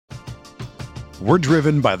We're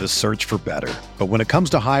driven by the search for better. But when it comes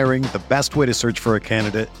to hiring, the best way to search for a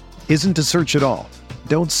candidate isn't to search at all.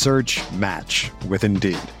 Don't search, match with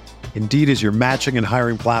Indeed. Indeed is your matching and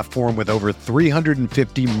hiring platform with over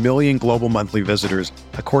 350 million global monthly visitors,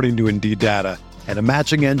 according to Indeed data, and a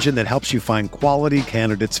matching engine that helps you find quality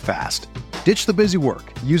candidates fast. Ditch the busy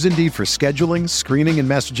work. Use Indeed for scheduling, screening, and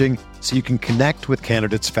messaging so you can connect with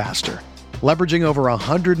candidates faster. Leveraging over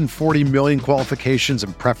 140 million qualifications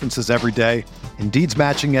and preferences every day, Indeed's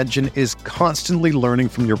matching engine is constantly learning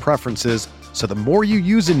from your preferences, so the more you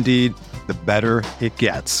use Indeed, the better it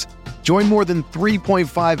gets. Join more than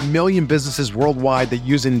 3.5 million businesses worldwide that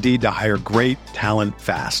use Indeed to hire great talent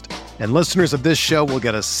fast. And listeners of this show will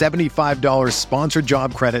get a $75 sponsored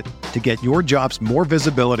job credit to get your jobs more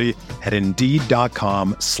visibility at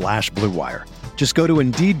Indeed.com/Blue Wire. Just go to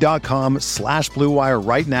Indeed.com/Blue Wire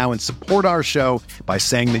right now and support our show by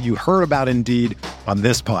saying that you heard about Indeed on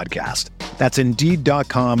this podcast. That's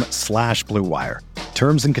Indeed.com/Blue Wire.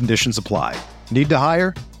 Terms and conditions apply. Need to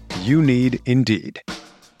hire? You need Indeed.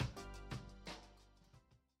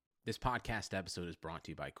 This podcast episode is brought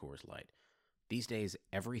to you by Coors Light. These days,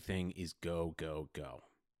 everything is go, go, go.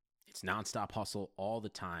 It's nonstop hustle all the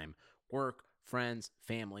time. Work, friends,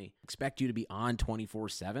 family, expect you to be on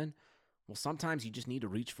 24/7. Well, sometimes you just need to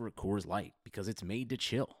reach for a Coors Light because it's made to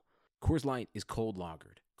chill. Coors Light is cold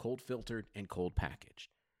lagered, cold filtered, and cold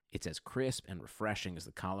packaged. It's as crisp and refreshing as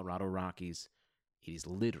the Colorado Rockies. It is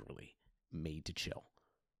literally made to chill.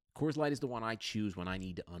 Coors Light is the one I choose when I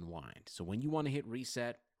need to unwind. So when you want to hit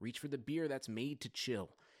reset, reach for the beer that's made to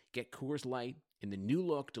chill. Get Coors Light in the new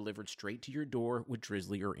look delivered straight to your door with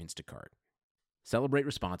Drizzly or Instacart. Celebrate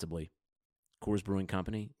responsibly. Coors Brewing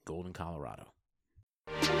Company, Golden, Colorado.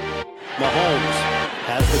 Mahomes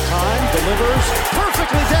has the time, delivers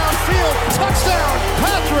perfectly downfield, touchdown,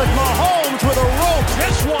 Patrick Mahomes with a rope.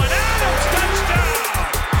 This one, Adams,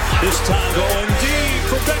 touchdown. This time going deep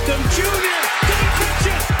for Beckham Jr. Did he catch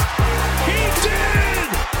it? He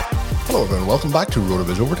did! Hello everyone, welcome back to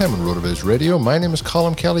RotoViz Overtime on RotoViz Radio. My name is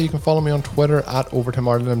Colin Kelly. You can follow me on Twitter at Overtime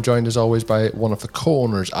Ireland. I'm joined as always by one of the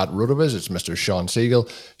co-owners at RotoViz. It's Mr. Sean Siegel.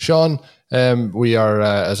 Sean, we are,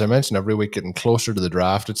 as I mentioned, every week getting closer to the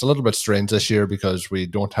draft. It's a little bit strange this year because we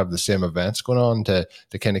don't have the same events going on to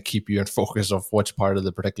kind of keep you in focus of which part of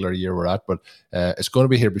the particular year we're at. But it's going to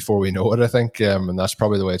be here before we know it, I think, and that's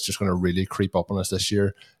probably the way it's just going to really creep up on us this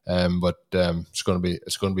year. But it's going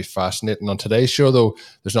to be fascinating. On today's show, though,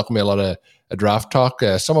 there's not going to be a lot of draft talk.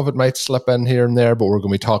 Some of it might slip in here and there, but we're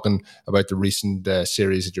going to be talking about the recent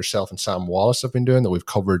series that yourself and Sam Wallace have been doing that we've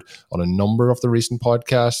covered on a number of the recent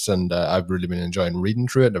podcasts, and I've really been enjoying reading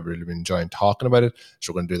through it. I've really been enjoying talking about it.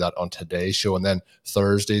 So we're going to do that on today's show, and then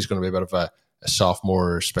Thursday is going to be a bit of a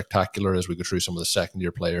sophomore spectacular as we go through some of the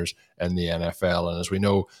second-year players in the NFL. And as we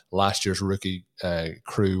know, last year's rookie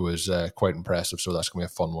crew was quite impressive, so that's going to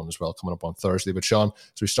be a fun one as well coming up on Thursday. But Sean,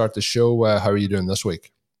 as we start the show, how are you doing this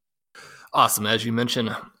week? Awesome. As you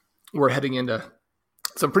mentioned, we're heading into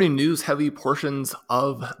some pretty news-heavy portions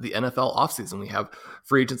of the NFL offseason. We have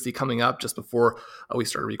free agency coming up. Just before we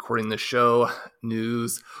started recording this show,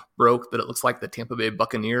 news broke that it looks like the Tampa Bay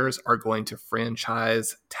Buccaneers are going to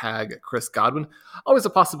franchise tag Chris Godwin. Always a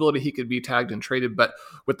possibility he could be tagged and traded, but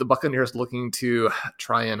with the Buccaneers looking to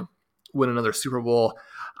try and win another Super Bowl,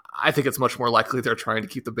 I think it's much more likely they're trying to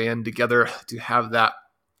keep the band together to have that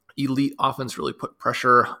elite offense really put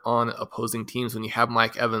pressure on opposing teams. When you have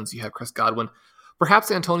Mike Evans, you have Chris Godwin,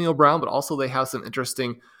 perhaps Antonio Brown, but also they have some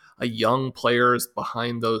interesting young players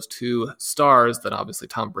behind those two stars that obviously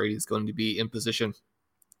Tom Brady is going to be in position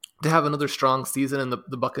to have another strong season, and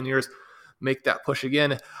the Buccaneers make that push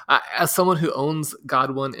again. As someone who owns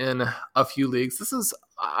Godwin in a few leagues, this is,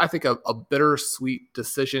 I think, a bittersweet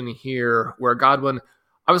decision here where Godwin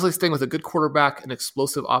obviously staying with a good quarterback, an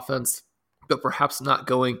explosive offense, but perhaps not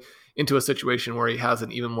going into a situation where he has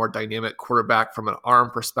an even more dynamic quarterback from an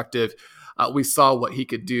arm perspective. We saw what he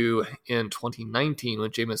could do in 2019 when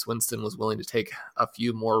Jameis Winston was willing to take a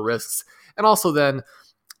few more risks. And also then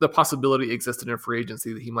the possibility existed in free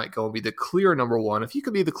agency that he might go and be the clear number one. If you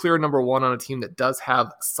could be the clear number one on a team that does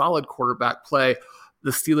have solid quarterback play,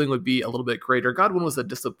 the ceiling would be a little bit greater. Godwin was a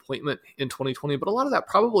disappointment in 2020, but a lot of that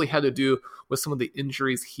probably had to do with some of the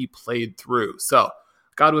injuries he played through. So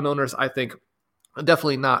Godwin owners, I think,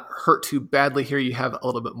 definitely not hurt too badly here. You have a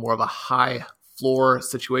little bit more of a high floor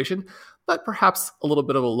situation, but perhaps a little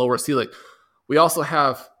bit of a lower ceiling. We also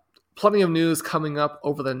have plenty of news coming up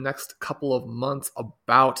over the next couple of months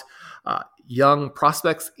about young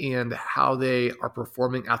prospects and how they are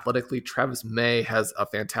performing athletically. Travis May has a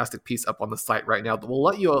fantastic piece up on the site right now that will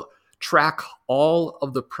let you track all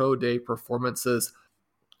of the pro day performances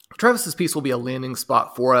Travis's piece will be a landing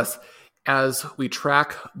spot for us as we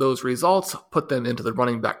track those results, put them into the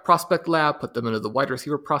running back prospect lab, put them into the wide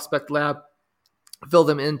receiver prospect lab, fill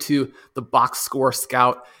them into the box score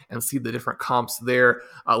scout and see the different comps there.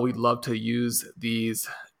 We'd love to use these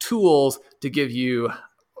tools to give you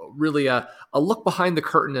really a look behind the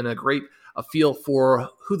curtain and a feel for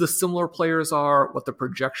who the similar players are, what the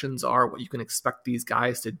projections are, what you can expect these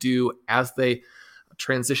guys to do as they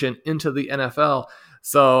transition into the NFL.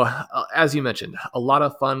 So as you mentioned, a lot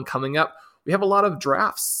of fun coming up. We have a lot of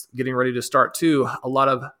drafts getting ready to start too, a lot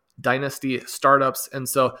of Dynasty startups. And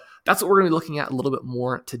so that's what we're going to be looking at a little bit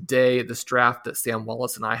more today. This draft that Sam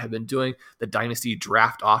Wallace and I have been doing, the Dynasty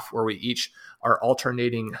draft off, where we each are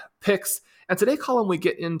alternating picks. And today, Colin, we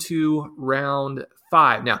get into round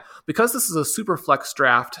 5. Now, because this is a super flex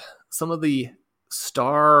draft, some of the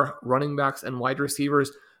star running backs and wide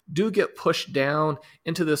receivers do get pushed down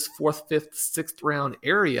into this 4th, 5th, 6th round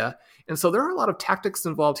area. And so there are a lot of tactics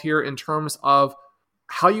involved here in terms of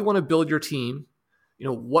how you want to build your team,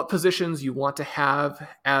 what positions you want to have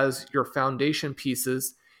as your foundation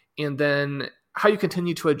pieces, and then how you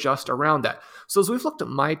continue to adjust around that. So as we've looked at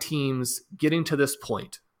my teams getting to this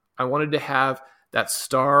point, I wanted to have that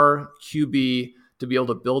star QB to be able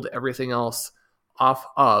to build everything else off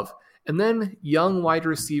of. And then young wide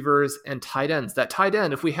receivers and tight ends. That tight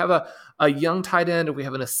end, if we have a young tight end, if we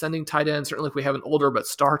have an ascending tight end, certainly if we have an older but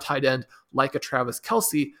star tight end like a Travis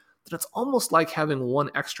Kelce, then it's almost like having one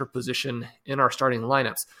extra position in our starting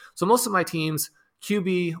lineups. So most of my teams,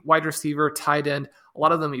 QB, wide receiver, tight end, a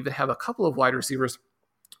lot of them even have a couple of wide receivers.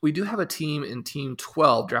 We do have a team in Team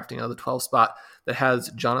 12, drafting out of the 12 spot, that has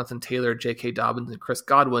Jonathan Taylor, J.K. Dobbins, and Chris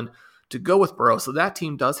Godwin to go with Burrow. So that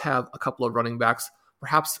team does have a couple of running backs.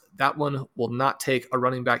 Perhaps that one will not take a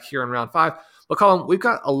running back here in round 5. But Colin, we've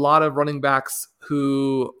got a lot of running backs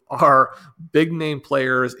who are big name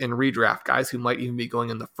players in redraft, guys who might even be going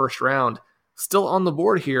in the first round, still on the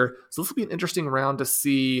board here. So this will be an interesting round to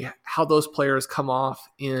see how those players come off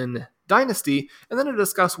in Dynasty, and then to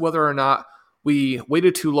discuss whether or not we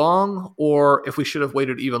waited too long or if we should have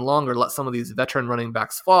waited even longer to let some of these veteran running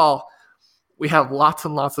backs fall. We have lots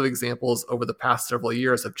and lots of examples over the past several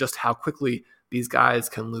years of just how quickly these guys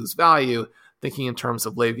can lose value, thinking in terms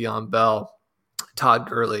of Le'Veon Bell, Todd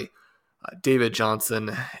Gurley, David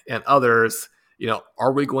Johnson, and others.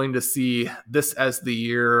 Are we going to see this as the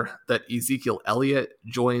year that Ezekiel Elliott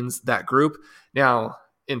joins that group? Now,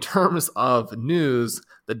 in terms of news,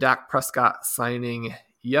 the Dak Prescott signing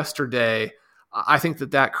yesterday, I think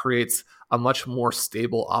that creates a much more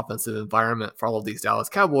stable offensive environment for all of these Dallas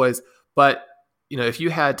Cowboys. But, if you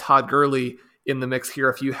had Todd Gurley in the mix here,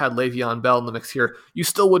 if you had Le'Veon Bell in the mix here, you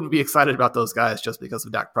still wouldn't be excited about those guys just because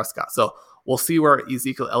of Dak Prescott. So we'll see where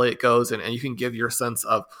Ezekiel Elliott goes, and you can give your sense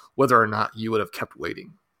of whether or not you would have kept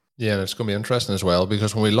waiting. Yeah, and it's going to be interesting as well,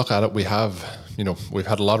 because when we look at it, we've had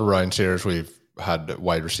a lot of rounds here as we've had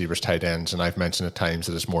wide receivers, tight ends, and I've mentioned at times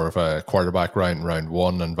that it's more of a quarterback round in round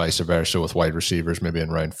 1 and vice versa with wide receivers maybe in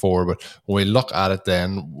round 4. But when we look at it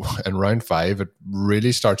then in round 5, it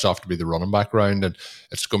really starts off to be the running back round, and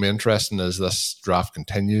it's going to be interesting as this draft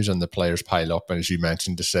continues and the players pile up, and as you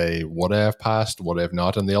mentioned, to say what I have passed, what I have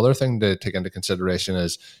not. And the other thing to take into consideration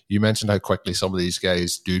is you mentioned how quickly some of these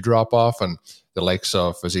guys do drop off, and the likes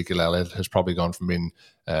of Ezekiel Elliott has probably gone from being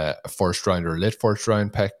a first round or late first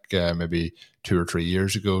round pick maybe 2 or 3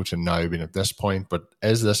 years ago to now being at this point. But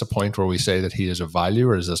is this a point where we say that he is a value,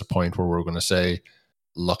 or is this a point where we're going to say,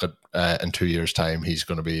 look at in 2 years' time, he's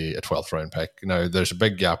going to be a 12th round pick? Now, there's a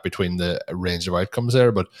big gap between the range of outcomes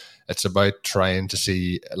there, but it's about trying to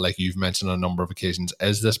see, like you've mentioned on a number of occasions,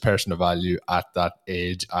 is this person a value at that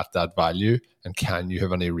age, at that value, and can you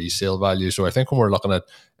have any resale value? So I think when we're looking at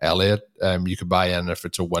Elliott, you could buy in if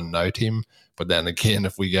it's a win now team, but then again,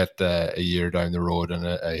 if we get a year down the road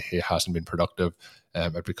and he hasn't been productive,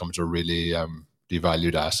 it becomes a really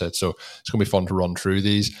devalued asset. So it's going to be fun to run through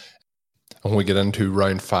these. And when we get into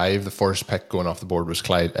round 5, the first pick going off the board was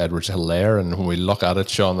Clyde Edwards-Helaire. And when we look at it,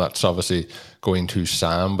 Sean, that's obviously going to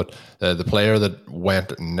Sam. But the player that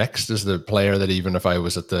went next is the player that even if I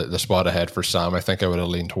was at the spot ahead for Sam, I think I would have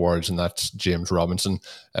leaned towards, and that's James Robinson.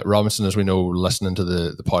 Robinson, as we know, listening to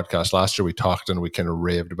the podcast last year, we talked and we kind of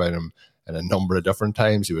raved about him in a number of different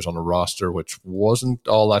times. He was on a roster which wasn't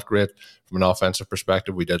all that great from an offensive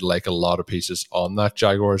perspective. We did like a lot of pieces on that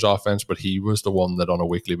Jaguars offense, but he was the one that on a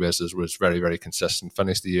weekly basis was very, very consistent.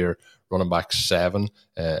 Finished the year running back 7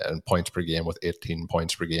 and points per game with 18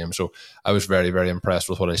 points per game. So I was very, very impressed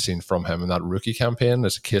with what I seen from him in that rookie campaign.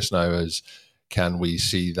 As a case now is, can we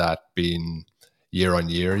see that being year on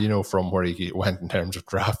year, from where he went in terms of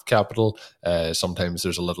draft capital. Sometimes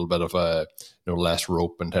there's a little bit of a less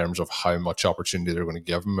rope in terms of how much opportunity they're going to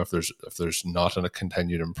give him if there's not a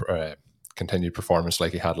continued performance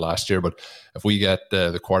like he had last year. But if we get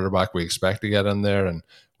the quarterback we expect to get in there, and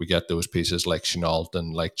we get those pieces like Chenault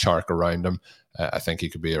and like Chark around him, I think he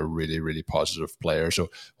could be a really, really positive player. So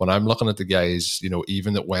when I'm looking at the guys,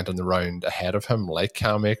 even that went in the round ahead of him, like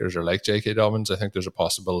Cam Akers or like J.K. Dobbins, I think there's a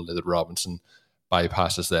possibility that Robinson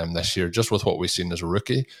bypasses them this year, just with what we've seen as a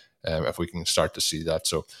rookie, if we can start to see that.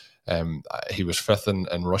 So he was 5th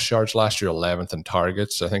in rush yards last year, 11th in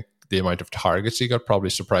targets. I think the amount of targets he got probably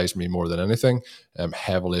surprised me more than anything.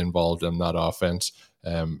 Heavily involved in that offense.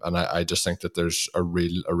 And I just think that there's a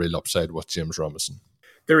real upside with James Robinson.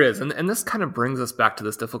 There is, and this kind of brings us back to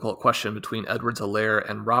this difficult question between Edwards-Helaire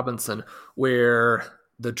and Robinson, where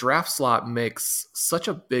the draft slot makes such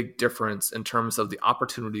a big difference in terms of the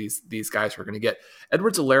opportunities these guys are going to get.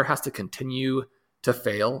 Edwards-Helaire has to continue to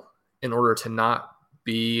fail in order to not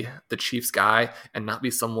be the Chiefs guy and not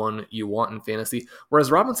be someone you want in fantasy,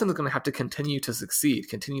 whereas Robinson is going to have to continue to succeed,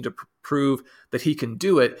 continue to prove that he can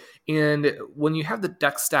do it. And when you have the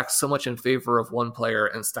deck stacked so much in favor of one player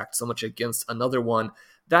and stacked so much against another one,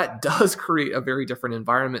 that does create a very different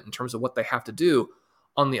environment in terms of what they have to do.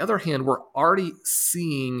 On the other hand, we're already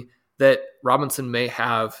seeing that Robinson may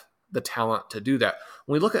have the talent to do that.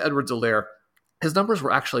 When we look at Edwards-Helaire, his numbers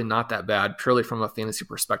were actually not that bad, purely from a fantasy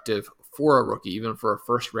perspective for a rookie, even for a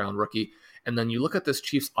first-round rookie. And then you look at this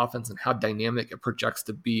Chiefs offense and how dynamic it projects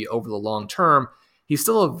to be over the long term. He's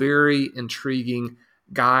still a very intriguing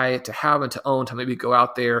guy to have and to own, to maybe go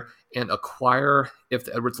out there and acquire if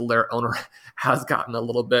the Edwards-Helaire owner has gotten a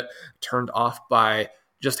little bit turned off by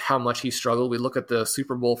just how much he struggled. We look at the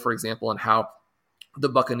Super Bowl, for example, and how the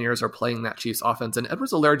Buccaneers are playing that Chiefs offense. And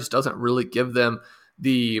Edwards-Helaire just doesn't really give them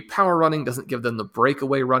the power running, doesn't give them the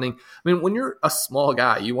breakaway running. I mean, when you're a small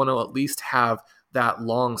guy, you want to at least have that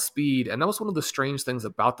long speed. And that was one of the strange things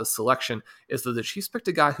about the selection, is that the Chiefs picked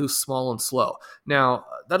a guy who's small and slow. Now,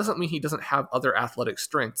 that doesn't mean he doesn't have other athletic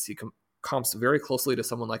strengths. He comps very closely to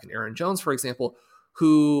someone like an Aaron Jones, for example,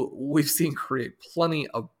 who we've seen create plenty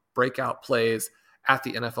of breakout plays at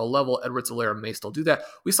the NFL level. Edwards-Helaire may still do that.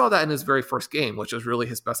 We saw that in his very first game, which was really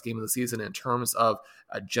his best game of the season in terms of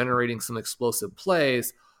generating some explosive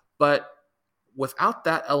plays. But without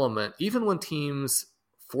that element, even when teams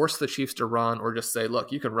force the Chiefs to run or just say,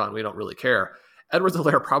 look, you can run, we don't really care,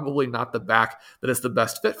 Edwards-Helaire probably not the back that is the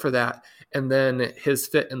best fit for that. And then his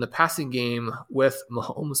fit in the passing game with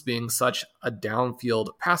Mahomes being such a downfield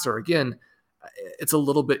passer, again, it's a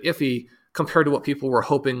little bit iffy compared to what people were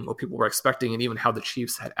hoping, what people were expecting, and even how the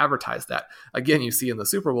Chiefs had advertised that. Again, you see in the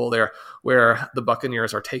Super Bowl there where the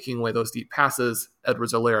Buccaneers are taking away those deep passes,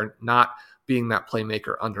 Edwards-Helaire not being that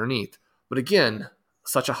playmaker underneath. But again,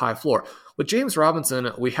 such a high floor. With James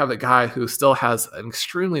Robinson, we have a guy who still has an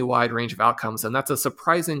extremely wide range of outcomes, and that's a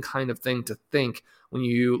surprising kind of thing to think when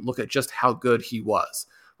you look at just how good he was,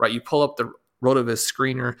 right? You pull up the RotoViz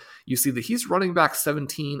screener, you see that he's running back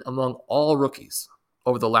 17 among all rookies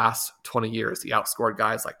over the last 20 years. He outscored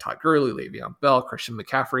guys like Todd Gurley, Le'Veon Bell, Christian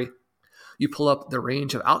McCaffrey. You pull up the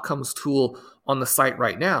range of outcomes tool on the site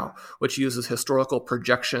right now, which uses historical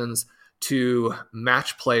projections to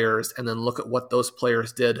match players and then look at what those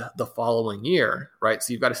players did the following year, right?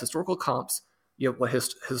 So you've got his historical comps, you have what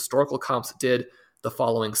his historical comps did the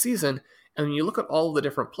following season, and when you look at all of the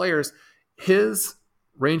different players, his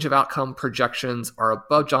range of outcome projections are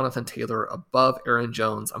above Jonathan Taylor, above Aaron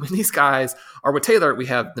Jones. I mean, these guys are, with Taylor, we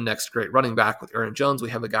have the next great running back. With Aaron Jones, we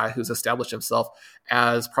have a guy who's established himself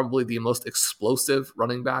as probably the most explosive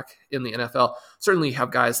running back in the NFL. Certainly you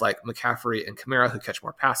have guys like McCaffrey and Kamara who catch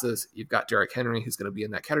more passes. You've got Derrick Henry who's going to be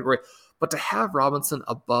in that category. But to have Robinson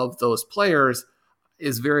above those players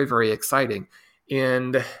is very, very exciting.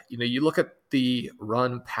 And, you look at the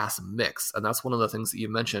run-pass mix, and that's one of the things that you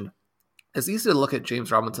mentioned. It's easy to look at James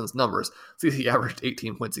Robinson's numbers, see he averaged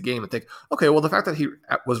 18 points a game, and think, okay, well, the fact that he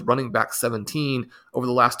was running back 17 over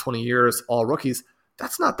the last 20 years, all rookies,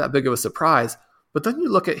 that's not that big of a surprise. But then you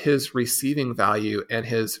look at his receiving value and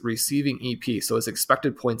his receiving EP, so his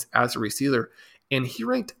expected points as a receiver, and he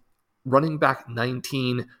ranked running back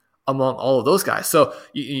 19 among all of those guys. So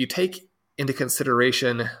you take into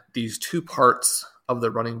consideration these two parts of the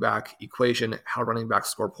running back equation, how running backs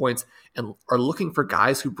score points, and are looking for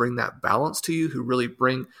guys who bring that balance to you, who really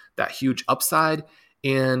bring that huge upside.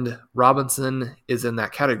 And Robinson is in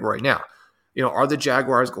that category. Now, are the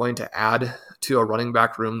Jaguars going to add to a running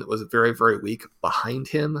back room that was very, very weak behind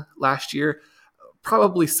him last year?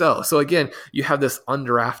 Probably so. So again, you have this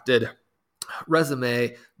undrafted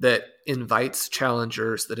resume that invites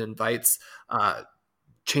challengers, that invites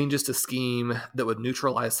changes to scheme that would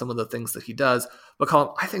neutralize some of the things that he does. But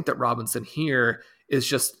Colin, I think that Robinson here is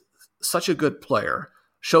just such a good player.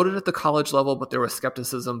 Showed it at the college level, but there was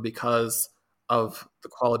skepticism because of the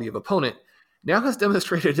quality of opponent. Now has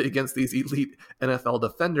demonstrated it against these elite NFL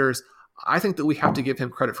defenders. I think that we have to give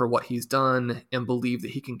him credit for what he's done and believe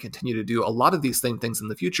that he can continue to do a lot of these same things in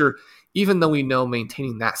the future, even though we know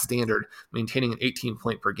maintaining that standard, maintaining an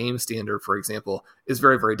 18-point per game standard, for example, is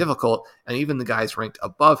very, very difficult. And even the guys ranked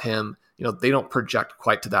above him, they don't project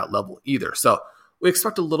quite to that level either. So we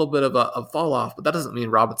expect a little bit of a fall off, but that doesn't mean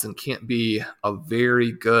Robinson can't be a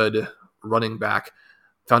very good running back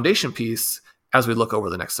foundation piece as we look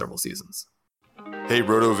over the next several seasons. Hey,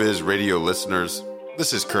 RotoViz radio listeners.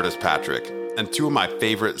 This is Curtis Patrick, and two of my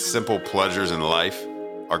favorite simple pleasures in life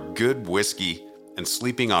are good whiskey and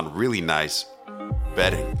sleeping on really nice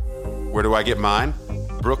bedding. Where do I get mine?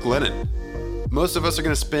 Brooklinen. Most of us are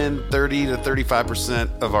going to spend 30 to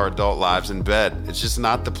 35% of our adult lives in bed. It's just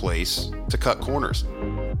not the place to cut corners.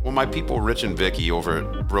 Well, my people Rich and Vicky over at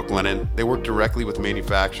Brooklinen, they work directly with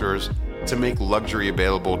manufacturers to make luxury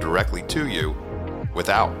available directly to you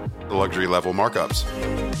without the luxury level markups.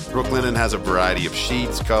 Brooklinen has a variety of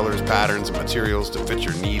sheets, colors, patterns, and materials to fit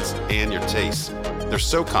your needs and your tastes. They're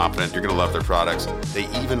so confident you're going to love their products. They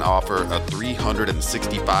even offer a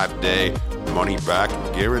 365-day money-back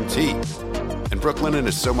guarantee. And Brooklinen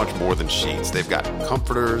is so much more than sheets. They've got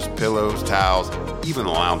comforters, pillows, towels, even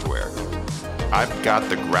loungewear. I've got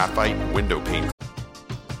the graphite window pane.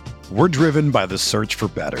 We're driven by the search for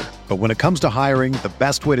better. But when it comes to hiring, the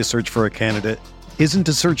best way to search for a candidate isn't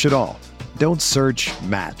to search at all. Don't search,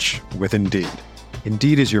 match with Indeed.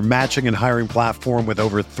 Indeed is your matching and hiring platform with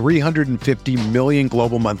over 350 million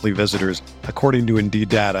global monthly visitors, according to Indeed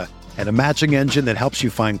data, and a matching engine that helps you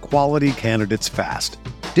find quality candidates fast.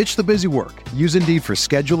 Ditch the busy work. Use Indeed for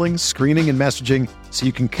scheduling, screening, and messaging so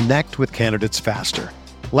you can connect with candidates faster.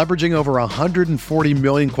 Leveraging over 140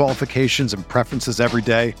 million qualifications and preferences every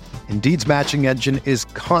day, Indeed's matching engine is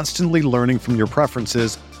constantly learning from your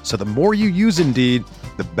preferences, so the more you use Indeed,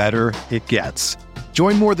 the better it gets.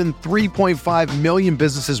 Join more than 3.5 million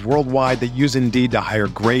businesses worldwide that use Indeed to hire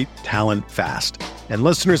great talent fast. And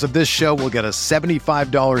listeners of this show will get a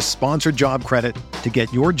 $75 sponsored job credit to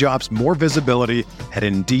get your jobs more visibility at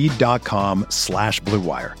Indeed.com/Blue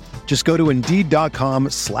Wire. Just go to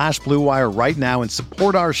Indeed.com/Blue Wire right now and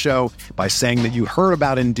support our show by saying that you heard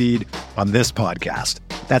about Indeed on this podcast.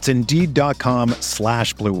 That's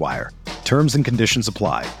Indeed.com/Blue Wire. Terms and conditions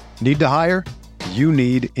apply. Need to hire? You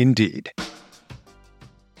need Indeed.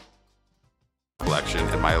 Collection,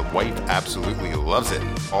 and my wife absolutely loves it.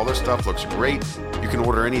 All their stuff looks great. You can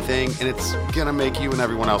order anything, and it's gonna make you and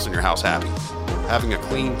everyone else in your house happy. Having a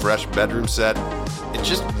clean, fresh bedroom set, it's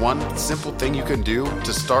just one simple thing you can do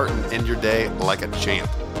to start and end your day like a champ.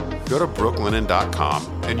 Go to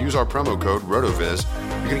brooklinen.com and use our promo code RotoViz.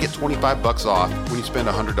 You're gonna get $25 off when you spend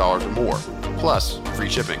 $100 or more, plus free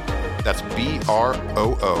shipping. That's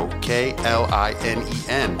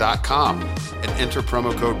BROOKLINEN.com and enter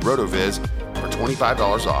promo code RotoViz for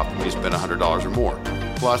 $25 off when you spend $100 or more,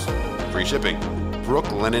 plus free shipping.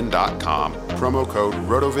 brooklinen.com, promo code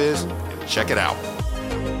RotoViz, and check it out.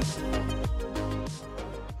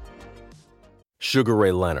 Sugar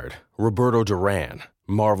Ray Leonard, Roberto Duran,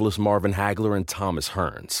 Marvelous Marvin Hagler, and Thomas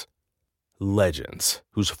Hearns. Legends,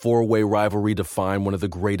 whose four-way rivalry defined one of the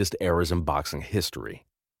greatest eras in boxing history.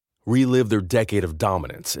 Relive their decade of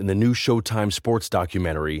dominance in the new Showtime sports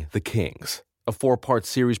documentary, The Kings, a 4-part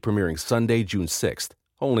series premiering Sunday, June 6th,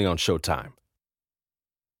 only on Showtime.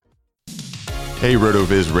 Hey,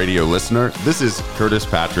 RotoViz radio listener. This is Curtis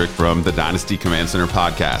Patrick from the Dynasty Command Center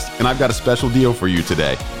podcast, and I've got a special deal for you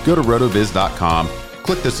today. Go to rotoviz.com,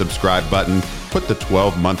 click the subscribe button, put the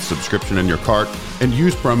 12-month subscription in your cart, and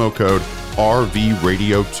use promo code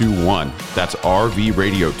RVRadio21. That's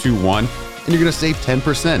RVRadio21, and you're going to save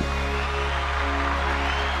 10%.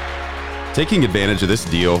 Taking advantage of this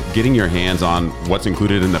deal, getting your hands on what's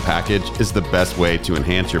included in the package is the best way to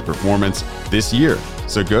enhance your performance this year.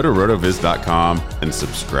 So go to rotoviz.com and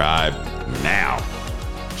subscribe now.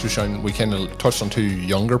 So Sean, we kind of touched on two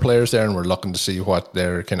younger players there, and we're looking to see what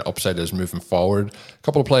their kind of upside is moving forward. A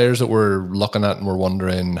couple of players that we're looking at and we're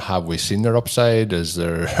wondering, have we seen their upside?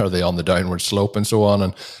 Are they on the downward slope and so on?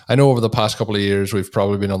 And I know over the past couple of years, we've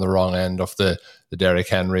probably been on the wrong end of the Derrick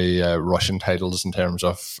Henry rushing titles in terms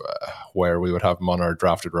of where we would have him on our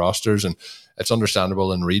drafted rosters. And it's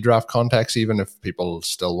understandable in redraft context, even if people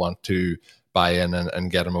still want to buy in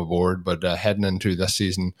and get him aboard. But heading into this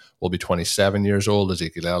season, will be 27 years old.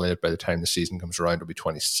 Ezekiel Elliott, by the time the season comes around, will be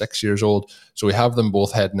 26 years old. So we have them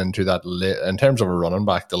both heading into that, in terms of a running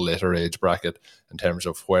back, the later age bracket, in terms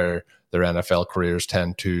of where their NFL careers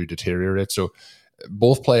tend to deteriorate. So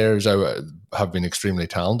both players have been extremely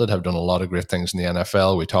talented, have done a lot of great things in the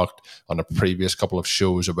NFL. We talked on a previous couple of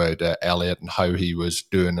shows about Elliott and how he was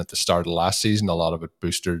doing at the start of last season, a lot of it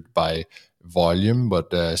boosted by volume,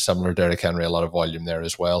 but similar Derrick Henry, a lot of volume there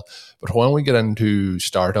as well. But when we get into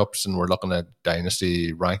startups and we're looking at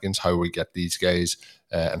dynasty rankings, how we get these guys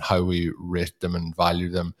and how we rate them and value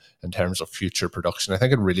them in terms of future production, I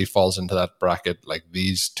think it really falls into that bracket, like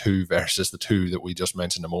these two versus the two that we just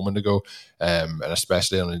mentioned a moment ago, and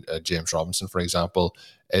especially on James Robinson, for example,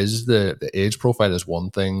 is the age profile is one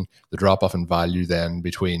thing, the drop off in value then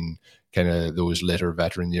between kind of those later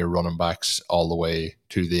veteran year running backs all the way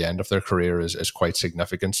to the end of their career is quite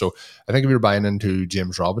significant. So I think if you're buying into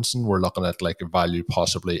James Robinson, we're looking at like a value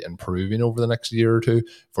possibly improving over the next year or two.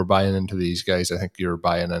 If we're buying into these guys, I think you're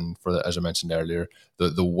buying in for, as I mentioned earlier,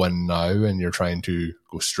 the win now, and you're trying to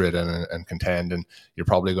go straight in and contend, and you're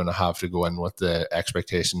probably going to have to go in with the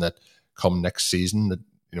expectation that come next season, that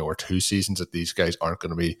or 2 seasons, that these guys aren't going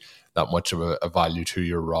to be that much of a value to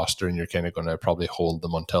your roster, and you're kind of going to probably hold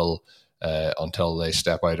them until they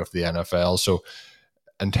step out of the NFL. So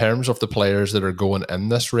in terms of the players that are going in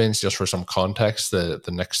this range, just for some context, the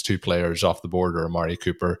next 2 players off the board are Amari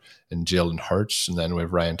Cooper and Jalen Hurts, and then we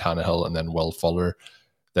have Ryan Tannehill and then Will Fuller.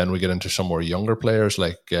 Then we get into some more younger players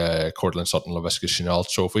like Courtland Sutton, Laviska Shenault.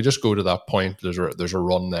 So if we just go to that point, there's a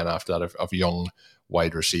run then after that of young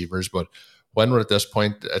wide receivers. But when we're at this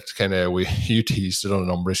point, it's kind of, you teased it on a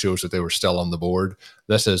number of shows that they were still on the board.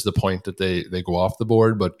 This is the point that they go off the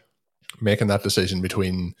board, but making that decision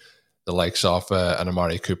between the likes of an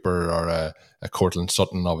Amari Cooper or a Courtland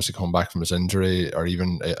Sutton, obviously coming back from his injury, or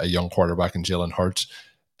even a young quarterback in Jalen Hurts,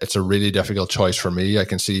 it's a really difficult choice for me. I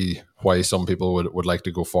can see why some people would like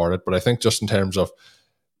to go for it, but I think just in terms of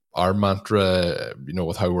our mantra,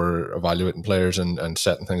 with how we're evaluating players and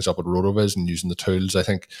setting things up at RotoViz and using the tools, I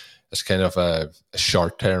think it's kind of a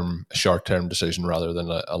short-term decision rather than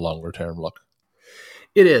a longer-term look.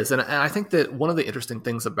 It is, and I think that one of the interesting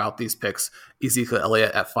things about these picks, Ezekiel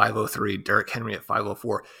Elliott at 503, Derrick Henry at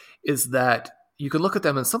 504, is that you can look at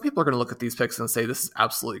them, and some people are going to look at these picks and say, this is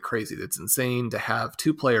absolutely crazy. It's insane to have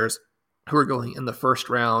 2 players who are going in the first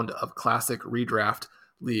round of classic redraft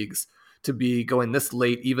leagues to be going this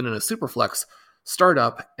late, even in a superflex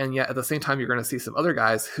startup, and yet at the same time, you're going to see some other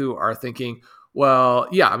guys who are thinking, well,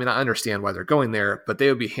 yeah, I understand why they're going there, but they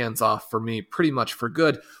would be hands off for me pretty much for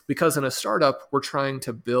good, because in a startup, we're trying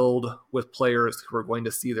to build with players who are going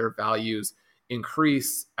to see their values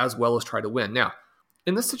increase as well as try to win. Now,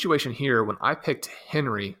 in this situation here, when I picked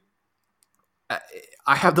Henry,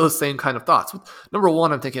 I have those same kind of thoughts. Number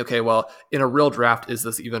one, I'm thinking, okay, well, in a real draft, is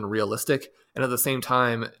this even realistic? And at the same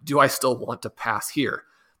time, do I still want to pass here?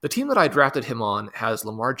 The team that I drafted him on has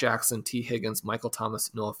Lamar Jackson, T. Higgins, Michael Thomas,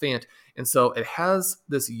 Noah Fant. And so it has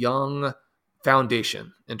this young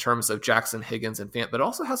foundation in terms of Jackson, Higgins, and Fant, but it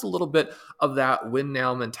also has a little bit of that win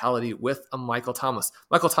now mentality with a Michael Thomas.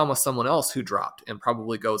 Michael Thomas, someone else who dropped and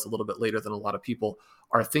probably goes a little bit later than a lot of people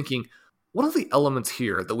are thinking. One of the elements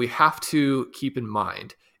here that we have to keep in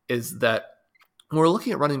mind is that when we're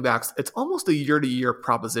looking at running backs, it's almost a year-to-year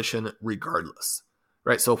proposition regardless.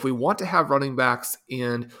 Right. So if we want to have running backs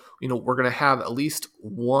and, we're going to have at least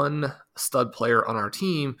one stud player on our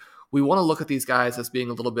team, we want to look at these guys as being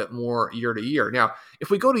a little bit more year to year. Now, if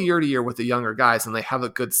we go to year with the younger guys and they have a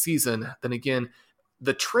good season, then again,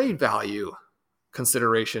 the trade value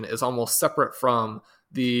consideration is almost separate from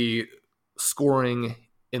the scoring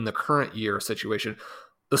in the current year situation.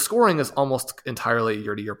 The scoring is almost entirely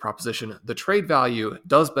year-to-year proposition. The trade value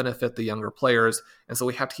does benefit the younger players, and so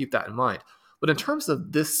we have to keep that in mind. But in terms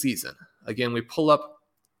of this season, again, we pull up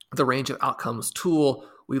the range of outcomes tool.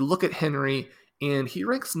 We look at Henry, and he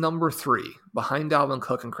ranks number 3 behind Dalvin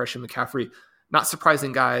Cook and Christian McCaffrey. Not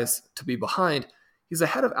surprising guys to be behind. He's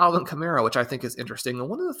ahead of Alvin Kamara, which I think is interesting. And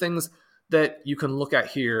one of the things that you can look at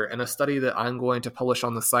here, and a study that I'm going to publish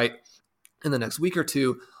on the site in the next week or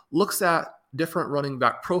two, looks at different running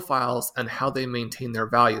back profiles and how they maintain their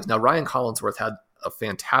values. Now, Ryan Collinsworth had a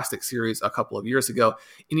fantastic series a couple of years ago.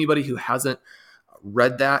 Anybody who hasn't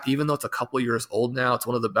read that, even though it's a couple of years old now, it's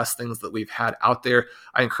one of the best things that we've had out there.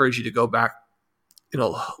 I encourage you to go back,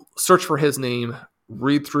 search for his name,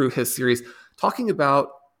 read through his series, talking about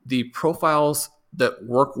the profiles that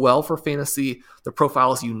work well for fantasy, the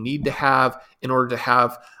profiles you need to have in order to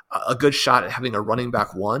have a good shot at having a running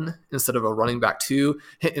back 1 instead of a running back 2,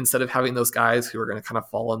 instead of having those guys who are going to kind of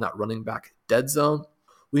fall in that running back dead zone.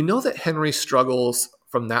 We know that Henry struggles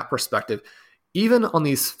from that perspective. Even on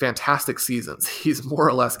these fantastic seasons, he's more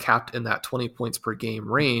or less capped in that 20 points per game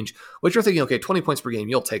range, which you're thinking, okay, 20 points per game,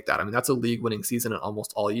 you'll take that. I mean, that's a league-winning season in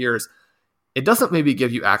almost all years. It doesn't maybe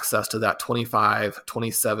give you access to that 25,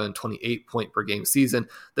 27, 28 point per game season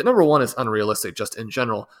that, number one, is unrealistic just in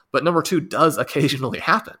general, but number two, does occasionally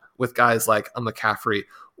happen with guys like a McCaffrey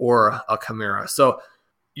or a Kamara. So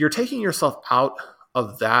you're taking yourself out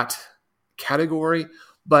of that category,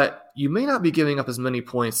 but you may not be giving up as many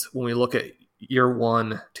points when we look at year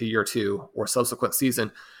one to year two or subsequent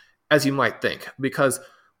season as you might think, because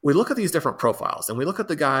we look at these different profiles and we look at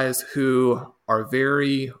the guys who are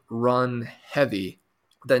very run heavy,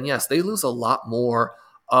 then yes, they lose a lot more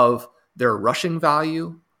of their rushing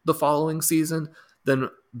value the following season than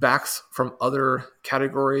backs from other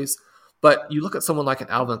categories. But you look at someone like an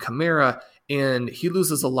Alvin Kamara, and he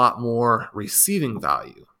loses a lot more receiving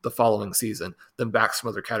value the following season than backs from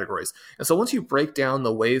other categories. And so once you break down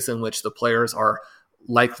the ways in which the players are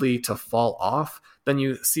likely to fall off, then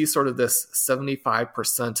you see sort of this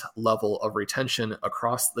 75% level of retention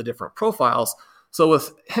across the different profiles. So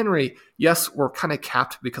with Henry, yes, we're kind of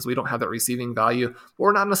capped because we don't have that receiving value, but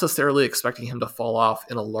we're not necessarily expecting him to fall off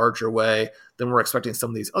in a larger way than we're expecting some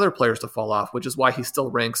of these other players to fall off, which is why he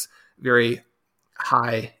still ranks very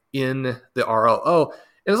high in the ROO.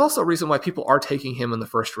 It is also a reason why people are taking him in the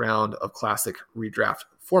first round of classic redraft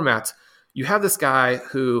formats. You have this guy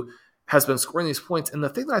who has been scoring these points, and the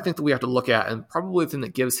thing that I think that we have to look at, and probably the thing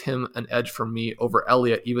that gives him an edge for me over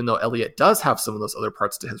Elliott, even though Elliott does have some of those other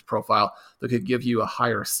parts to his profile that could give you a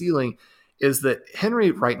higher ceiling, is that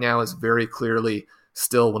Henry right now is very clearly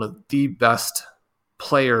still one of the best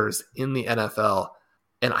players in the NFL.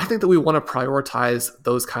 And I think that we want to prioritize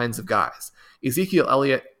those kinds of guys. Ezekiel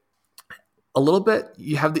Elliott, a little bit,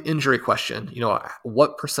 you have the injury question. You know,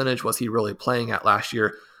 what percentage was he really playing at last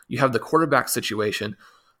year? You have the quarterback situation.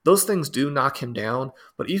 Those things do knock him down.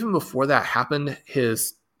 But even before that happened,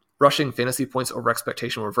 his rushing fantasy points over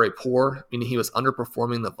expectation were very poor, meaning he was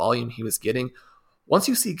underperforming the volume he was getting. Once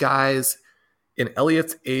you see guys in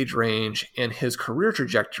Elliott's age range and his career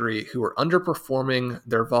trajectory who are underperforming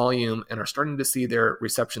their volume and are starting to see their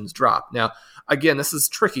receptions drop. Now, again, this is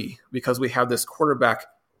tricky because we have this quarterback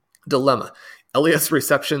dilemma. Elliott's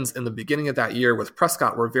receptions in the beginning of that year with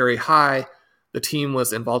Prescott were very high. The team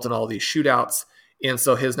was involved in all these shootouts. And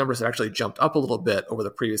so his numbers had actually jumped up a little bit over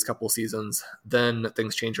the previous couple of seasons. Then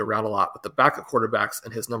things change around a lot with the backup quarterbacks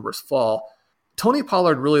and his numbers fall. Tony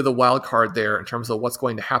Pollard really the wild card there in terms of what's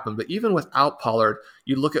going to happen. But even without Pollard,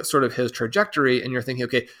 you look at sort of his trajectory and you're thinking,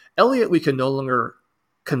 okay, Elliott we can no longer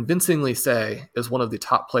convincingly say is one of the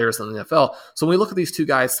top players in the NFL. So when we look at these two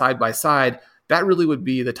guys side by side, that really would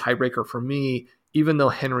be the tiebreaker for me, even though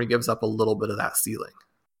Henry gives up a little bit of that ceiling.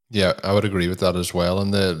 Yeah, I would agree with that as well.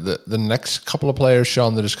 And the next couple of players,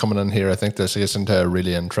 Sean, that is coming in here, I think this gets into a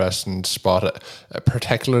really interesting spot,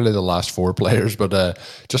 particularly the last four players. But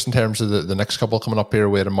just in terms of the next couple coming up here,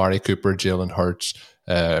 we had Amari Cooper, Jalen Hurts,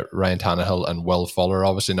 Ryan Tannehill, and Will Fuller.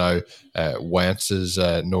 Obviously now Wentz is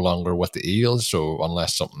no longer with the Eagles, so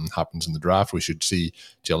unless something happens in the draft, we should see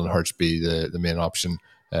Jalen Hurts be the main option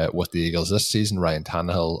with the Eagles this season. Ryan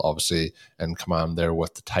Tannehill obviously in command there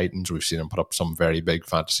with the Titans. We've seen him put up some very big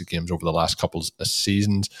fantasy games over the last couple of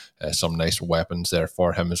seasons. Some nice weapons there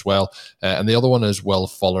for him as well. And the other one is Will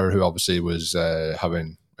Fuller, who obviously was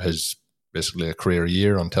having his basically a career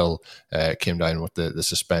year until it came down with the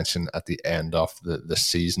suspension at the end of the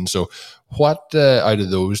season. So what out of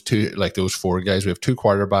those two, like those four guys, we have two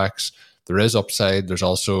quarterbacks. There is upside. There's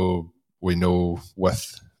also, we know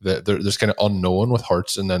with there's kind of unknown with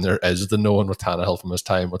Hurts, and then there is the known with Tannehill from his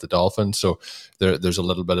time with the Dolphins. So there's a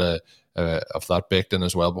little bit of that baked in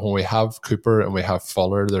as well. But when we have Cooper and we have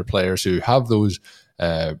Fuller, they're players who have those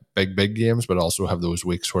big games, but also have those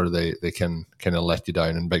weeks where they can kind of let you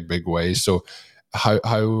down in big ways. So how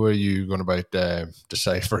are you going about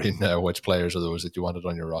deciphering which players are those that you wanted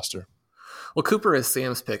on your roster? Well, Cooper is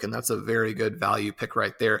Sam's pick, and that's a very good value pick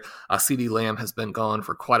right there. CeeDee Lamb has been gone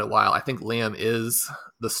for quite a while. I think Lamb is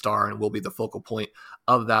the star and will be the focal point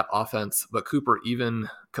of that offense. But Cooper, even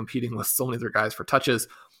competing with so many other guys for touches,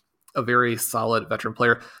 a very solid veteran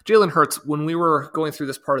player. Jalen Hurts, when we were going through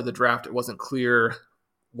this part of the draft, it wasn't clear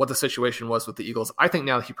what the situation was with the Eagles. I think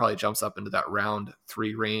now he probably jumps up into that round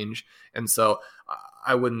 3 range. And so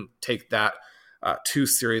I wouldn't take that too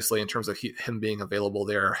seriously in terms of him being available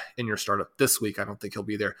there in your startup this week. I don't think he'll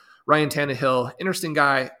be there. Ryan Tannehill, interesting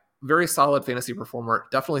guy, very solid fantasy performer,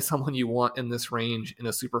 definitely someone you want in this range in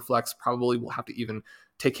a super flex. Probably will have to even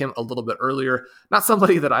take him a little bit earlier. Not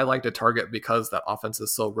somebody that I like to target because that offense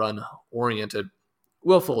is so run oriented.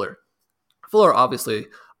 Will Fuller, Fuller, obviously,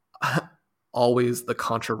 always the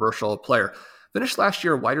controversial player. Finished last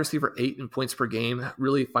year wide receiver 8 in points per game,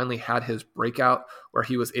 really finally had his breakout where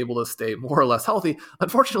he was able to stay more or less healthy.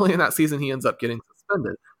 Unfortunately, in that season, he ends up getting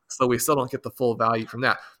suspended, so we still don't get the full value from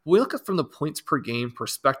that. When we look at from the points per game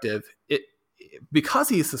perspective, because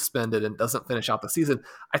he's suspended and doesn't finish out the season,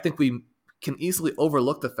 I think we can easily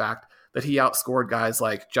overlook the fact that he outscored guys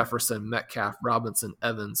like Jefferson, Metcalf, Robinson,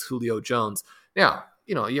 Evans, Julio Jones. Now,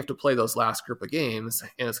 you have to play those last group of games,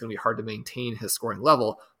 and it's going to be hard to maintain his scoring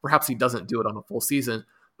level. Perhaps he doesn't do it on a full season,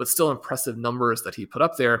 but still impressive numbers that he put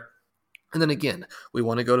up there. And then again, we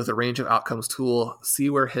want to go to the range of outcomes tool, see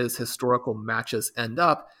where his historical matches end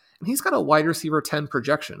up. And he's got a wide receiver 10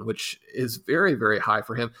 projection, which is very, very high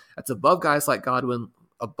for him. That's above guys like Godwin,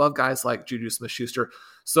 above guys like Juju Smith-Schuster.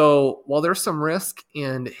 So while there's some risk,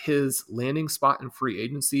 and his landing spot in free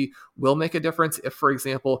agency will make a difference if, for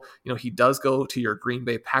example, he does go to your Green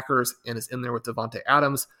Bay Packers and is in there with Devontae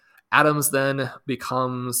Adams. Adams then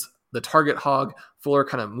becomes the target hog. Fuller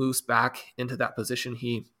kind of moves back into that position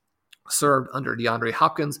he served under DeAndre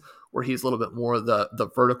Hopkins, where he's a little bit more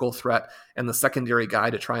the vertical threat and the secondary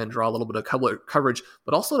guy to try and draw a little bit of coverage,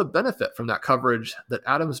 but also to benefit from that coverage that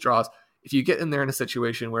Adams draws. If you get in there in a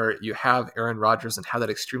situation where you have Aaron Rodgers and have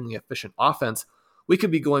that extremely efficient offense, we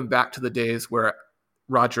could be going back to the days where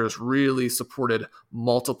Rodgers really supported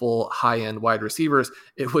multiple high-end wide receivers.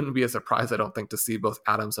 It wouldn't be a surprise, I don't think, to see both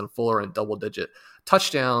Adams and Fuller in double-digit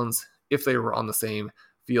touchdowns if they were on the same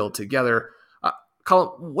field together. Colin,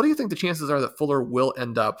 what do you think the chances are that Fuller will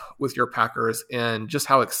end up with your Packers, and just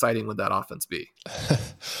how exciting would that offense be?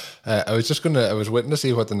 I was waiting to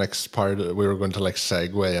see what the next part we were going to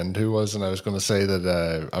segue into was, and I was going to say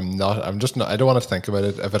that I don't want to think about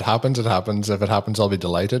it. If it happens, it happens. If it happens, I'll be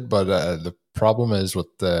delighted. But the problem is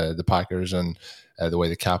with the Packers and the way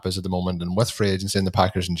the cap is at the moment, and with free agency, and the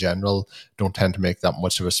Packers in general don't tend to make that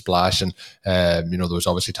much of a splash. And there was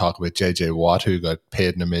obviously talk about JJ Watt, who got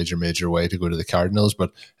paid in a major way to go to the Cardinals,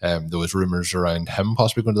 but there was rumors around him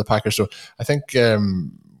possibly going to the Packers. So I think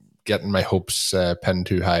getting my hopes pinned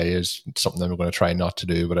too high is something I'm going to try not to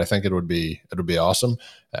do, but I think it would be awesome.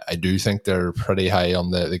 I do think they're pretty high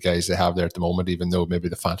on the guys they have there at the moment, even though maybe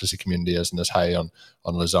the fantasy community isn't as high on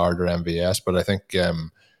Lazard or MVS, but I think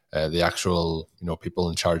the actual people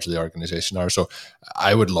in charge of the organization are. So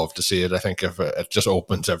I would love to see it. I think if it just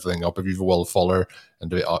opens everything up, if you've Will Fuller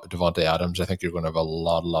and Devontae Adams, I think you're going to have a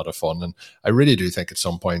lot of fun. And I really do think at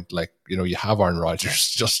some point, you have Aaron Rodgers,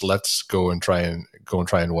 just let's go and try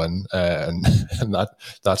and win. And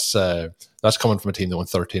that's coming from a team that went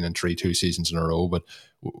 13-3 2 seasons in a row, but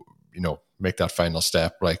make that final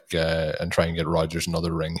step, and try and get Rodgers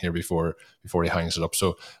another ring here before he hangs it up.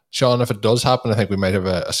 So, Sean, if it does happen, I think we might have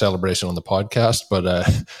a celebration on the podcast, but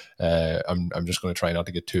I'm just going to try not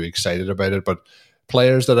to get too excited about it. But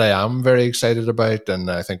players that I am very excited about, and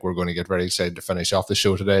I think we're going to get very excited to finish off the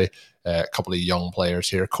show today, a couple of young players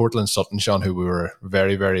here. Courtland Sutton, Sean, who we were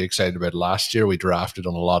very, very excited about last year. We drafted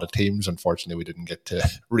on a lot of teams. Unfortunately, we didn't get to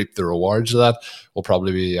reap the rewards of that. We'll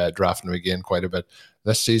probably be drafting him again quite a bit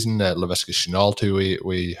this season. Laviska Shenault, who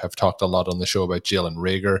we have talked a lot on the show about, Jalen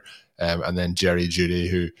Reagor, and then Jerry Jeudy,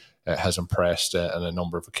 who has impressed on a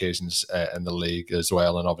number of occasions in the league as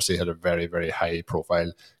well, and obviously had a very, very high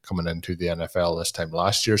profile coming into the NFL this time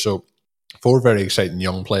last year. So 4 very exciting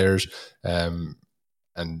young players, and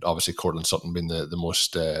obviously Courtland Sutton being the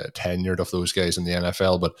most tenured of those guys in the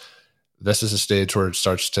NFL. But this is a stage where it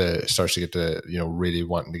starts to get to really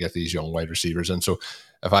wanting to get these young wide receivers in. So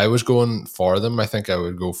if I was going for them, I think I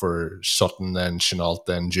would go for Sutton, then Shenault,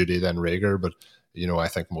 then Jeudy, then Reagor. But I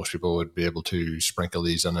think most people would be able to sprinkle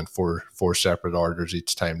these in 4 separate orders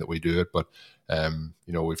each time that we do it. But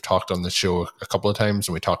we've talked on the show a couple of times,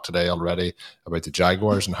 and we talked today already about the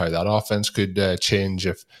Jaguars and how that offense could change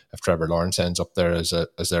if Trevor Lawrence ends up there as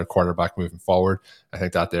their quarterback moving forward. I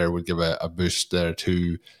think that there would give a boost there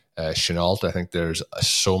to Shenault. I think there's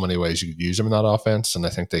so many ways you could use him in that offense, and I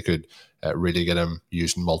think they could really get him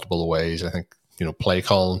used in multiple ways. I think play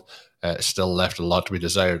calling still left a lot to be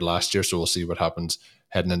desired last year, so we'll see what happens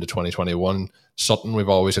heading into 2021. Sutton, we've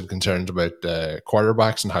always had concerns about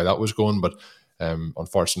quarterbacks and how that was going, but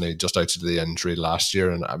unfortunately just outside of the injury last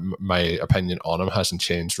year, and my opinion on him hasn't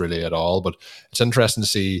changed really at all. But it's interesting to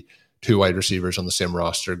see 2 wide receivers on the same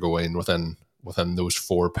roster going within those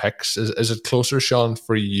 4 picks. Is it closer, Sean,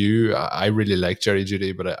 for you? I really like Jerry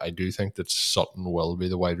Jeudy, but I do think that Sutton will be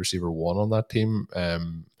the wide receiver 1 on that team.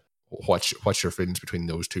 What's your feelings between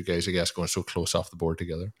those 2 guys, I guess, going so close off the board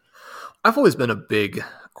together? I've always been a big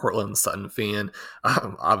Courtland Sutton fan.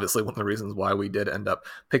 Obviously, one of the reasons why we did end up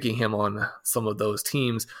picking him on some of those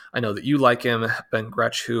teams. I know that you like him. Ben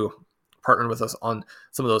Gretsch, who partnered with us on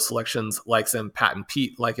some of those selections, likes him. Pat and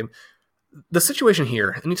Pete like him. The situation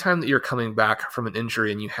here, anytime that you're coming back from an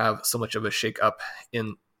injury and you have so much of a shakeup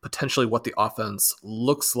in potentially what the offense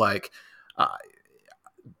looks like,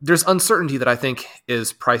 there's uncertainty that I think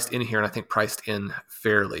is priced in here, and I think priced in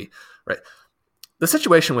fairly, right? The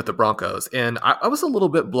situation with the Broncos, and I was a little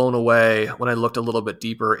bit blown away when I looked a little bit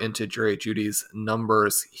deeper into Jerry Jeudy's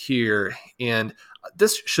numbers here, and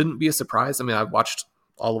this shouldn't be a surprise. I mean, I've watched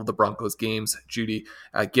all of the Broncos games. Jeudy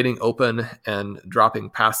getting open and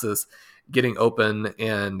dropping passes, getting open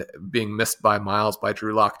and being missed by miles by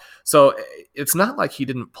Drew Lock. So it's not like he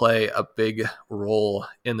didn't play a big role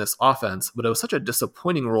in this offense, but it was such a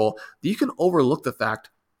disappointing role that you can overlook the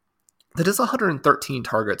fact that his 113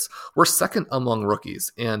 targets were second among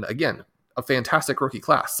rookies. And again, a fantastic rookie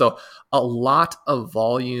class. So a lot of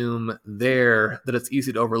volume there that it's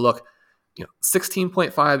easy to overlook.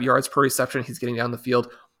 16.5 yards per reception. He's getting down the field.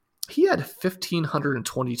 He had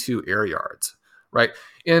 1,522 air yards, right?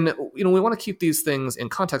 And, we want to keep these things in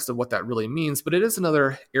context of what that really means, but it is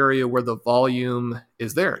another area where the volume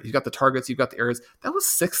is there. You've got the targets, you've got the areas. That was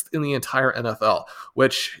sixth in the entire NFL,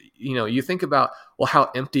 which, you think about, well,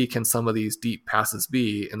 how empty can some of these deep passes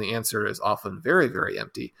be? And the answer is often very, very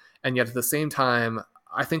empty. And yet at the same time,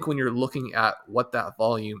 I think when you're looking at what that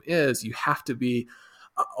volume is, you have to be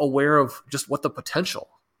aware of just what the potential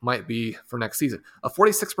might be for next season. A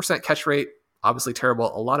 46% catch rate, obviously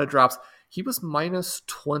terrible, a lot of drops. He was minus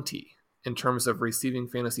 20 in terms of receiving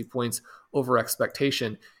fantasy points over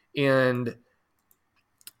expectation. And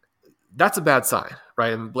that's a bad sign,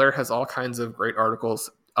 right? And Blair has all kinds of great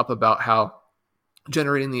articles up about how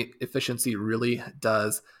generating the efficiency really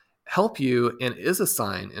does help you and is a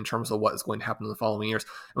sign in terms of what is going to happen in the following years.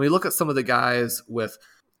 And we look at some of the guys with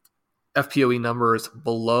FPOE numbers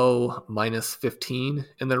below minus 15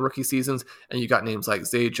 in their rookie seasons, and you got names like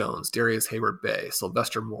Zay Jones, Darius Hayward-Bay,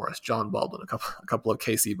 Sylvester Morris, John Baldwin, a couple of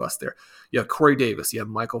KC busts there. You have Corey Davis, you have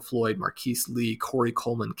Michael Floyd, Marquise Lee, Corey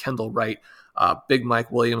Coleman, Kendall Wright, Big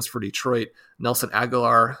Mike Williams for Detroit, Nelson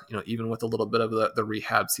Aguilar, even with a little bit of the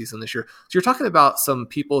rehab season this year. So you're talking about some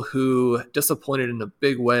people who disappointed in a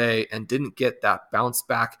big way and didn't get that bounce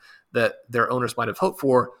back that their owners might have hoped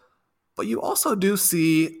for. But you also do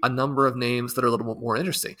see a number of names that are a little bit more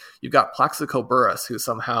interesting. You've got Plaxico Burress, who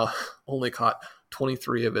somehow only caught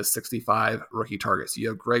 23 of his 65 rookie targets. You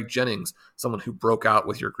have Greg Jennings, someone who broke out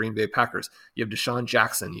with your Green Bay Packers. You have Deshaun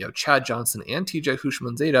Jackson. You have Chad Johnson and TJ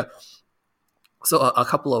Houshmandzadeh. So a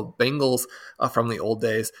couple of Bengals from the old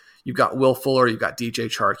days. You've got Will Fuller. You've got DJ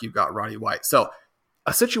Chark. You've got Roddy White. So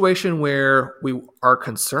a situation where we are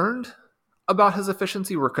concerned about his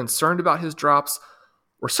efficiency. We're concerned about his drops.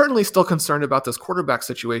 We're certainly still concerned about this quarterback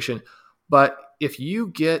situation, but if you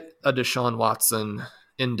get a Deshaun Watson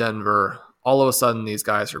in Denver, all of a sudden these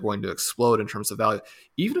guys are going to explode in terms of value.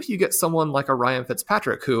 Even if you get someone like a Ryan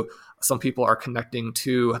Fitzpatrick, who some people are connecting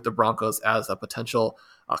to the Broncos as a potential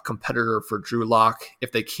competitor for Drew Lock,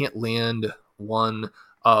 if they can't land one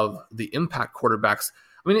of the impact quarterbacks.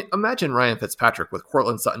 I mean, imagine Ryan Fitzpatrick with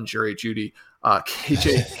Courtland Sutton, Jerry Jeudy,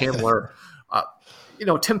 KJ Hamler,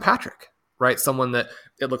 Tim Patrick. Right, someone that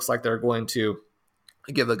it looks like they're going to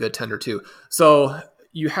give a good tender to. So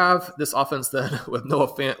you have this offense then with Noah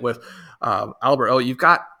Fant, with Albert O. You've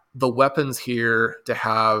got the weapons here to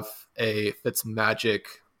have a Fitzmagic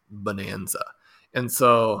bonanza. And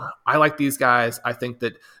so I like these guys. I think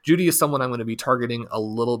that Jeudy is someone I'm going to be targeting a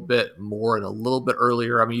little bit more and a little bit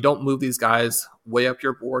earlier. I mean, you don't move these guys way up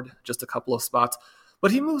your board, just a couple of spots, but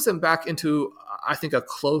he moves them back into, I think, a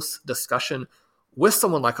close discussion with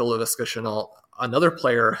someone like Laviska Shenault, another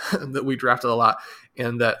player that we drafted a lot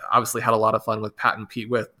and that obviously had a lot of fun with Pat and Pete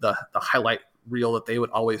with the highlight reel that they would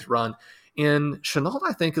always run. And Shenault,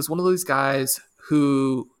 I think, is one of those guys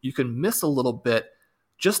who you can miss a little bit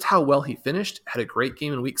just how well he finished. Had a great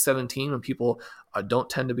game in week 17 when people don't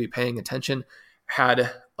tend to be paying attention.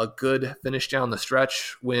 Had a good finish down the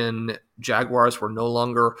stretch when Jaguars were no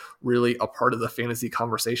longer really a part of the fantasy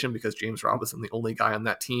conversation because James Robinson, the only guy on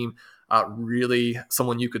that team, really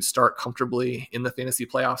someone you could start comfortably in the fantasy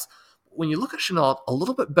playoffs. When you look at Shenault, a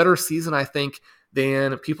little bit better season, I think,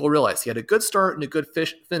 than people realize. He had a good start and a good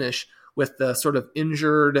finish with the sort of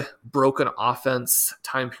injured, broken offense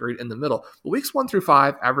time period in the middle. But weeks 1 through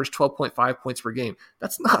 5 averaged 12.5 points per game.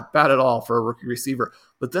 That's not bad at all for a rookie receiver.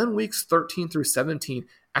 But then weeks 13 through 17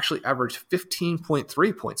 actually averaged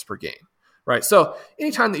 15.3 points per game. Right. So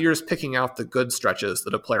anytime that you're just picking out the good stretches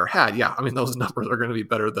that a player had, those numbers are going to be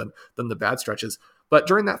better than the bad stretches. But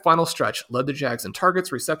during that final stretch, led the Jags in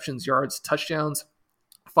targets, receptions, yards, touchdowns,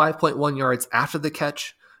 5.1 yards after the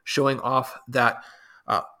catch, showing off that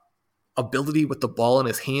ability with the ball in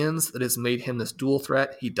his hands that has made him this dual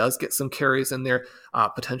threat. He does get some carries in there,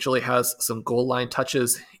 potentially has some goal line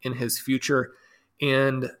touches in his future.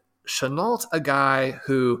 And Chenault's a guy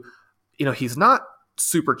who, he's not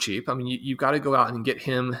super cheap. I mean, you got to go out and get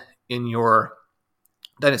him in your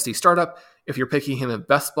Dynasty startup. If you're picking him in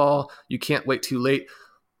best ball, you can't wait too late.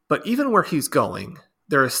 But even where he's going,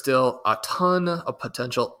 there is still a ton of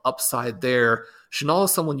potential upside there. Chenault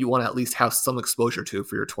is someone you want to at least have some exposure to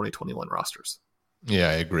for your 2021 rosters. Yeah,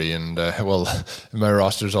 I agree. And my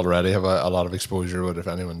rosters already have a lot of exposure. But if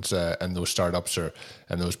anyone's in those startups or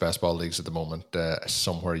in those best ball leagues at the moment,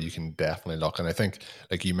 somewhere you can definitely look. And I think,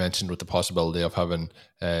 like you mentioned, with the possibility of having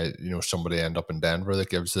somebody end up in Denver,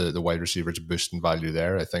 that gives the wide receivers a boost in value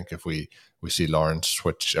there. I think if we see Lawrence,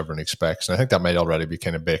 which everyone expects, and I think that might already be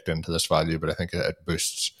kind of baked into this value, but I think it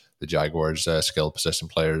boosts the Jaguars' skill position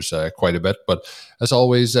players quite a bit. But as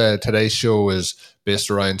always, today's show is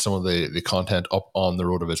based around some of the content up on the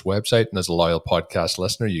RotoViz website. And as a loyal podcast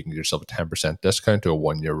listener, you can get yourself a 10% discount to a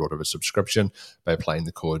 1-year RotoViz subscription by applying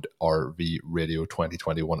the code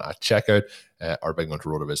RVRadio2021 at checkout, or by going to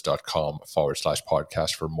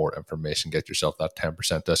rotoviz.com/podcast for more information. Get yourself that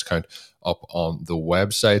 10% discount up on the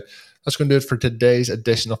website. That's going to do it for today's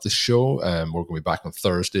edition of the show. We're going to be back on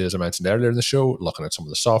Thursday, as I mentioned earlier in the show, looking at some of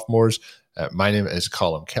the sophomores. My name is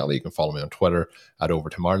Colin Kelly. You can follow me on Twitter at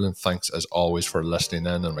Overtime Ireland. Thanks, as always, for listening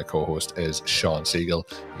in. And my co-host is Sean Siegel.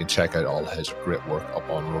 You can check out all his great work up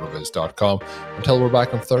on rotoviz.com. Until we're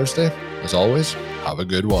back on Thursday, as always, have a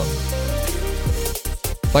good one.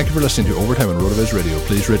 Thank you for listening to Overtime on RotoViz Radio.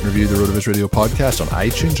 Please rate and review the RotoViz Radio podcast on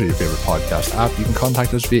iTunes or your favorite podcast app. You can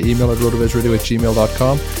contact us via email at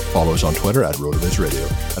rotovizradio@gmail.com. Follow us on Twitter at RotoViz Radio.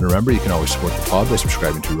 And remember, you can always support the pod by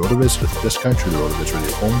subscribing to RotoViz with a discount through the RotoViz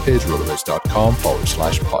Radio homepage,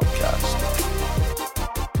 rotoviz.com/podcast.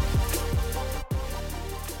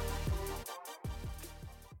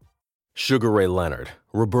 Sugar Ray Leonard,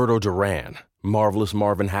 Roberto Duran, Marvelous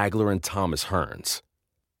Marvin Hagler, and Thomas Hearns.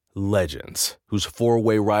 Legends, whose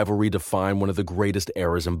four-way rivalry defined one of the greatest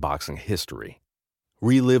eras in boxing history.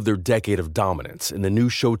 Relive their decade of dominance in the new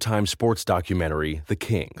Showtime sports documentary, The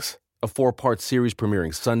Kings, a 4-part series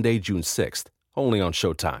premiering Sunday, June 6th, only on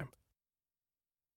Showtime.